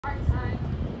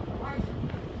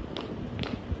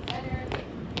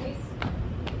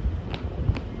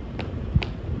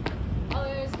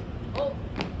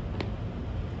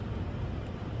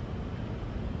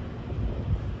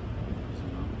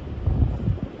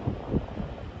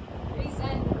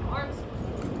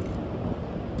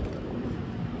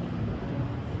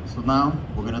So now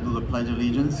we're going to do the Pledge of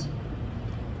Allegiance.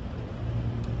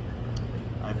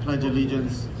 I pledge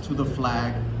allegiance to the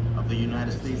flag of the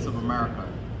United States of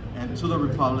America and to the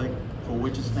republic for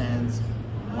which it stands,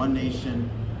 one nation,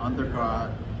 under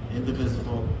God,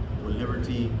 indivisible, with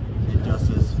liberty and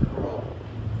justice for all.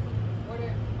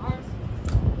 Order. Arms.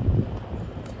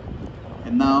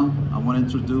 And now I want to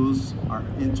introduce our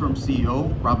interim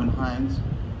CEO, Hynds,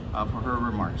 for her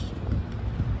remarks.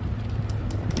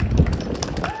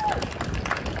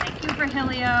 Thank you,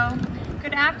 Virgilio.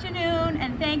 Good afternoon,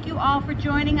 and thank you all for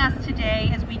joining us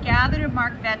today as we gather to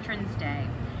mark Veterans Day.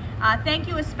 Thank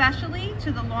you especially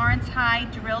to the Lawrence High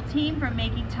drill team for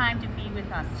making time to be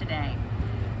with us today.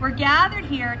 We're gathered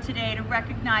here today to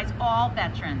recognize all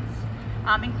veterans,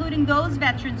 including those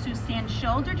veterans who stand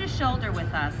shoulder to shoulder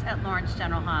with us at Lawrence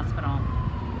General Hospital.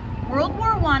 World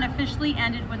War I officially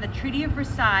ended when the Treaty of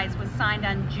Versailles was signed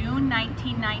on June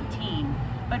 1919,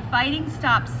 but fighting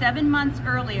stopped 7 months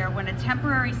earlier when a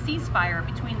temporary ceasefire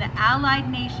between the Allied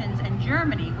nations and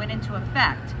Germany went into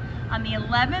effect on the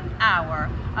 11th hour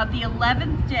of the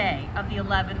 11th day of the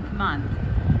 11th month.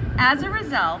 As a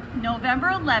result, November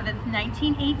 11th,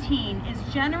 1918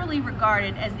 is generally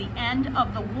regarded as the end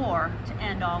of the war to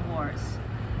end all wars.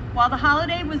 While the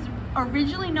holiday was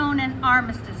originally known as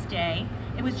Armistice Day,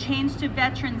 it was changed to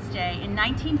Veterans Day in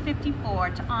 1954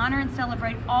 to honor and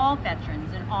celebrate all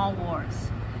veterans in all wars.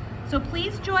 So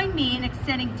please join me in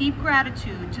extending deep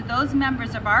gratitude to those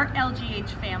members of our LGH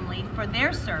family for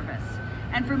their service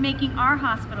and for making our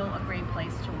hospital a great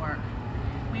place to work.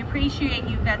 We appreciate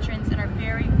you veterans and are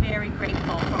very, very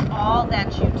grateful for all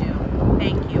that you do.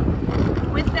 Thank you.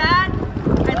 With that,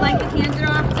 I'd like to hand it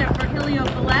off to Virgilio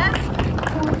Velez,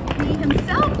 who he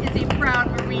himself is a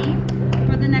proud Marine,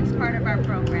 for the next part of our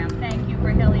program. Thank you,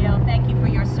 Virgilio. Thank you for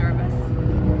your service.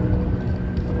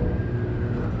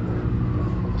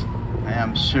 I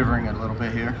am shivering a little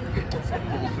bit here.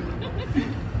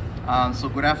 So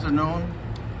good afternoon,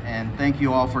 and thank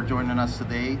you all for joining us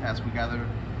today as we gather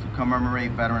to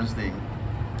commemorate Veterans Day.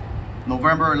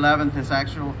 November 11th is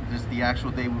the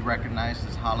actual day we recognize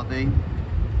this holiday,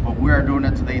 but we are doing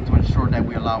it today to ensure that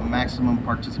we allow maximum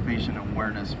participation and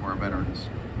awareness for our veterans.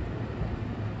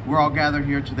 We're all gathered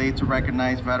here today to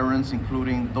recognize veterans,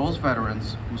 including those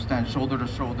veterans who stand shoulder to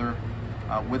shoulder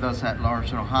with us at Lawrence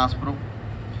General Hospital.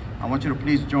 I want you to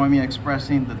please join me in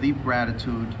expressing the deep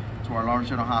gratitude to our Lawrence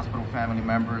General Hospital family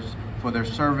members for their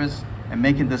service and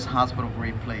making this hospital a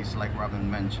great place, like Robin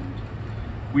mentioned.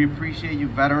 We appreciate you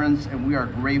veterans, and we are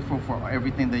grateful for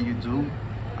everything that you do.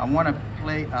 I want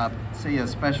to say a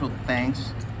special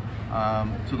thanks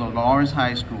to the Lawrence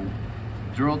High School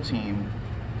drill team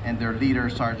and their leader,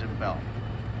 Sergeant Bell.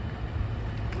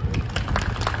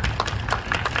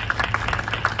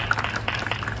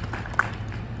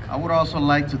 I would also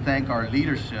like to thank our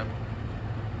leadership,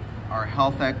 our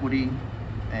Health Equity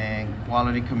and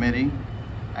Quality Committee,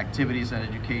 Activities and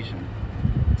Education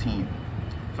team,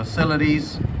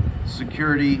 Facilities,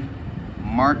 Security,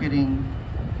 Marketing,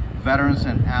 Veterans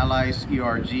and Allies,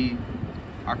 ERG,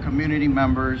 our community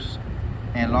members,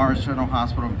 and Lawrence General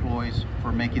Hospital employees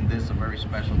for making this a very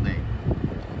special day.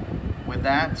 With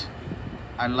that,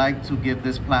 I'd like to give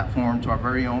this platform to our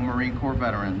very own Marine Corps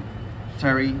veteran,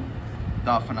 Terry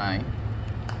Dauphinais,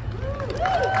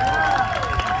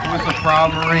 who is a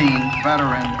proud Marine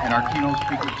veteran and our keynote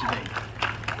speaker today.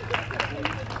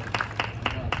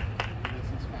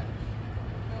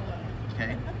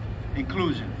 Okay,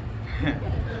 inclusion.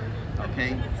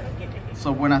 Okay,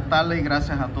 so buenas tardes y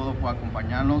gracias a todos por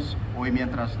acompañarnos hoy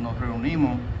mientras nos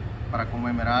reunimos para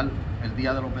conmemorar el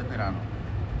Día de los Veteranos.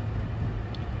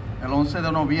 El 11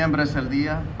 de noviembre es el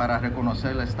día para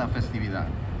reconocer esta festividad,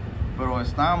 pero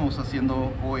estamos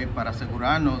haciendo hoy para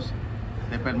asegurarnos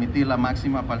de permitir la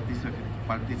máxima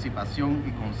participación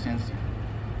y conciencia.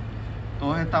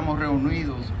 Todos estamos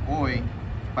reunidos hoy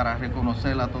para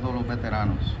reconocer a todos los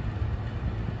veteranos,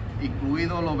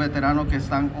 incluidos los veteranos que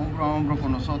están hombro a hombro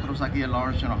con nosotros aquí en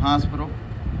Lawrence General Hospital.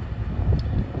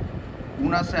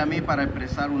 Únase a mí para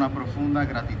expresar una profunda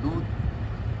gratitud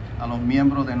a los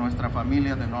miembros de nuestra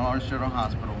familia de Lawrence General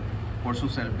Hospital por su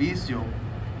servicio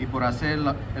y por hacer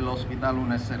el hospital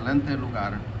un excelente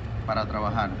lugar para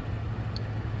trabajar.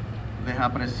 Les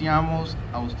apreciamos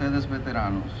a ustedes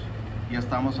veteranos y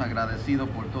estamos agradecidos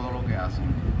por todo lo que hacen.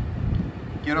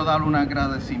 Quiero dar un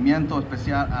agradecimiento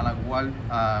especial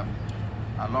a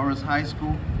Lawrence High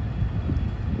School,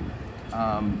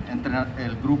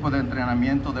 el grupo de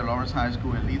entrenamiento de Lawrence High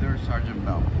School, el líder Sergeant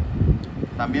Bell.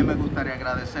 También me gustaría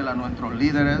agradecer a nuestros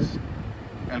líderes,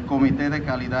 el Comité de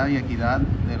Calidad y Equidad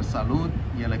de Salud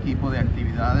y el equipo de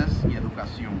Actividades y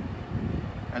Educación,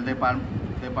 el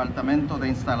Departamento de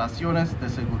Instalaciones de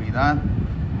Seguridad,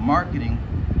 Marketing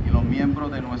y los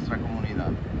miembros de nuestra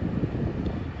comunidad.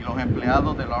 Y los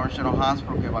empleados del Lawrence General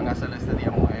Hospital que van a hacer este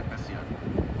día muy especial.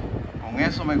 Con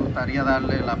eso me gustaría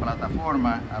darle la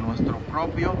plataforma a nuestro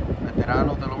propio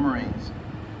veterano de los Marines,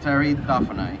 Terry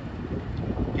Dauphinais,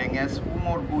 quien es un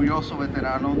orgulloso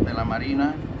veterano de la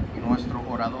Marina y nuestro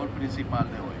orador principal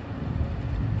de hoy.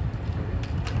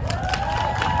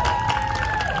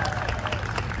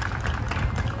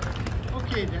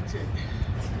 Okay, that's it.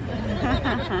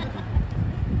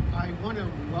 I want to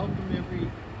welcome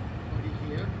everybody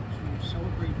here to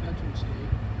celebrate Veterans Day.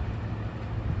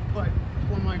 But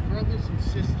for my brothers and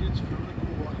sisters from the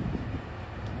Corps,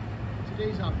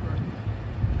 today's our birthday.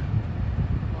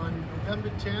 On November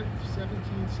 10th,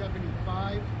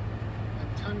 1775,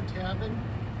 at Ton Tavern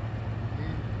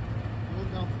in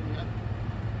Philadelphia,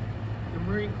 the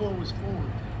Marine Corps was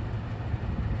formed.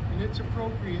 And it's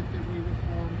appropriate that we were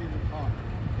formed in a park.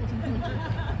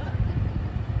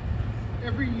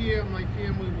 Every year my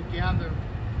family would gather,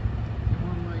 and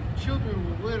when my children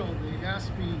were little, they'd ask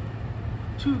me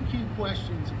two key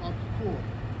questions about the Corps.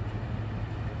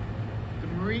 The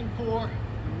Marine Corps,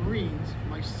 the Marines,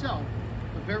 myself,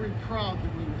 are very proud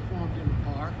that we were formed in a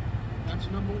park. That's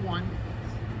number one.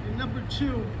 And number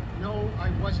two, no, I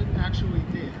wasn't actually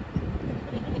there.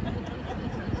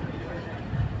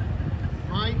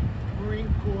 My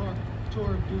Marine Corps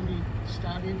tour of duty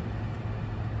started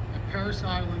at Parris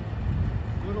Island,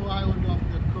 little island off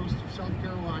the coast of South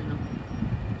Carolina,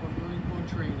 for Marine Corps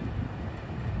training,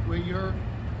 where you're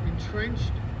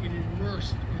entrenched and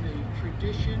immersed in a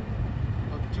tradition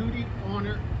of duty,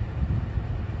 honor,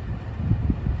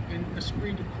 and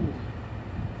esprit de corps.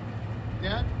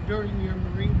 That, during your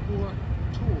Marine Corps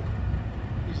tour,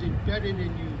 is embedded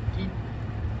in you deeply.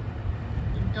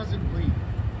 It doesn't leave.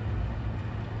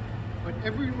 But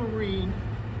every Marine,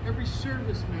 every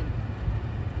serviceman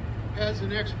has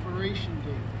an expiration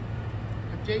date,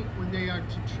 a date when they are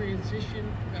to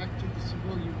transition back to the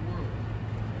civilian world.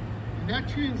 And that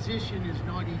transition is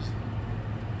not easy.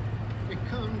 It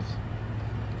comes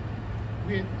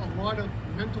with a lot of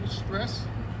mental stress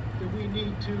that we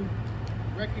need to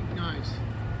recognize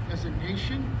as a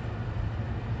nation,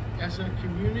 as a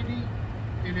community,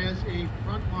 and as a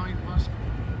frontline hospital.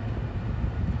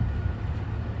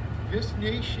 This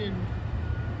nation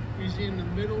is in the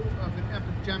middle of an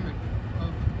epidemic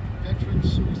of veteran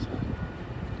suicide.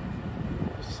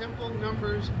 The simple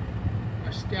numbers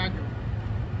are staggering.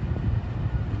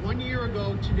 1 year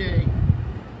ago today,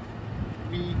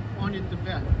 we honored the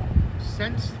vet.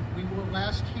 Since we were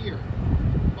last here,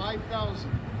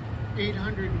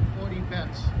 5,840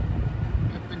 vets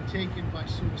have been taken by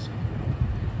suicide.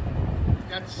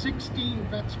 That's 16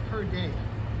 vets per day.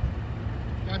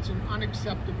 That's an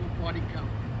unacceptable body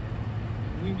count.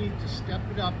 And we need to step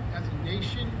it up as a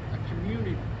nation, a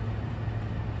community,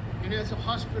 and as a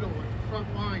hospital at the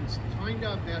front lines. Find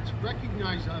our vets,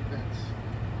 recognize our vets.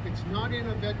 It's not in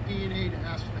a vet DNA to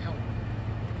ask for help,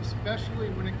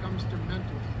 especially when it comes to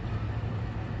mental health.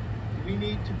 We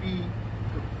need to be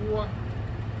the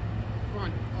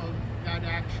forefront of that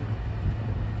action.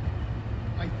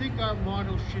 I think our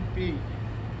motto should be,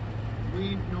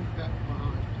 leave no vet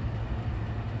behind.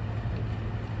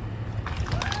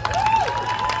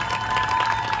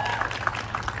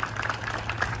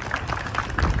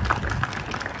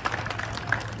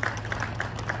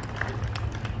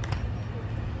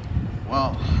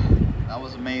 Well, that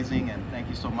was amazing, and thank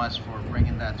you so much for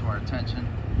bringing that to our attention.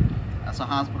 As a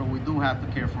hospital, we do have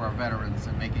to care for our veterans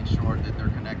and making sure that they're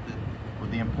connected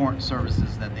with the important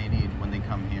services that they need when they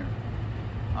come here.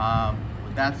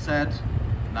 With that said,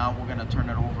 now we're going to turn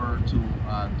it over to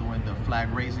doing the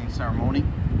flag raising ceremony.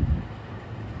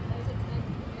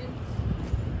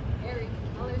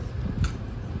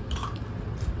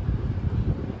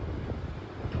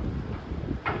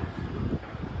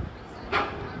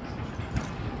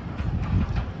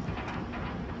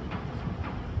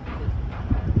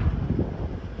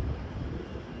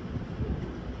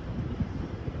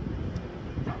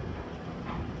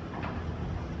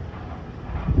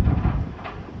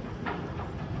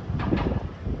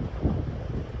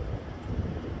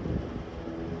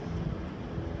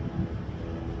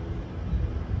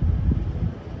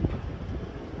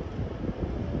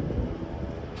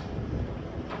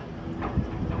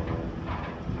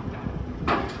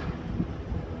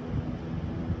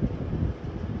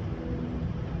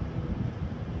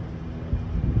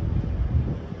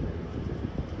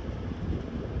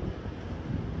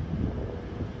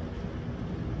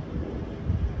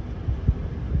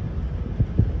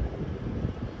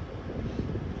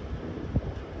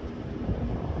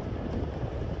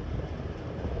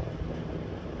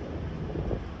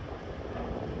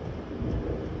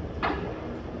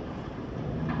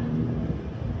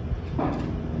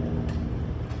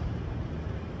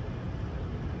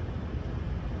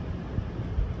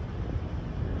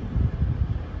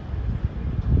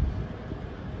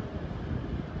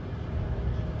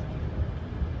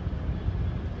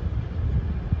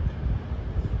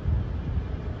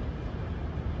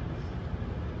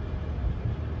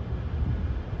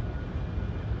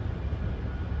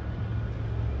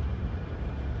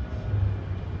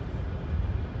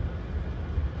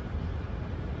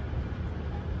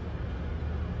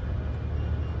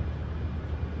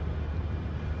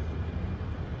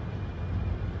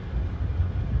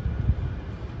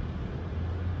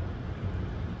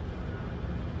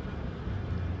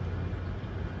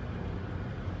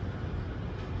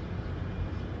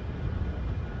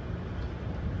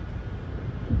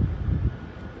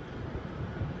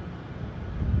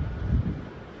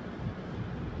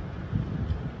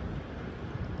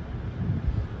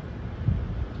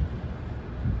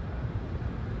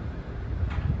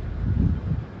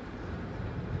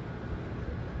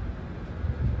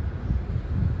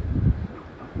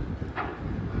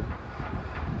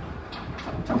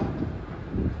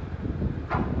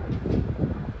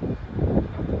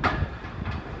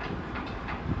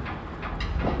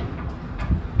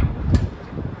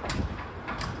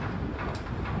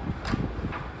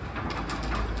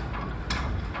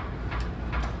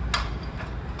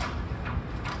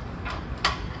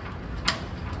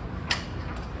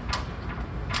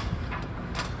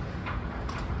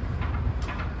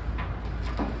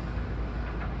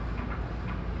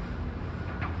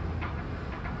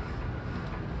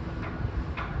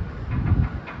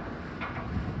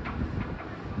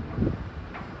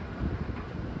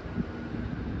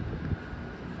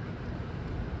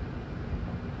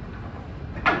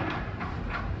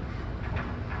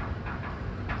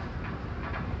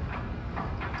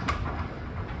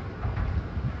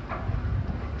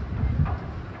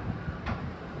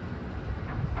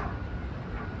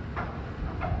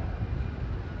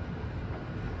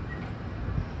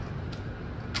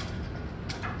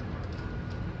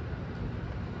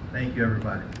 Thank you,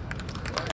 everybody.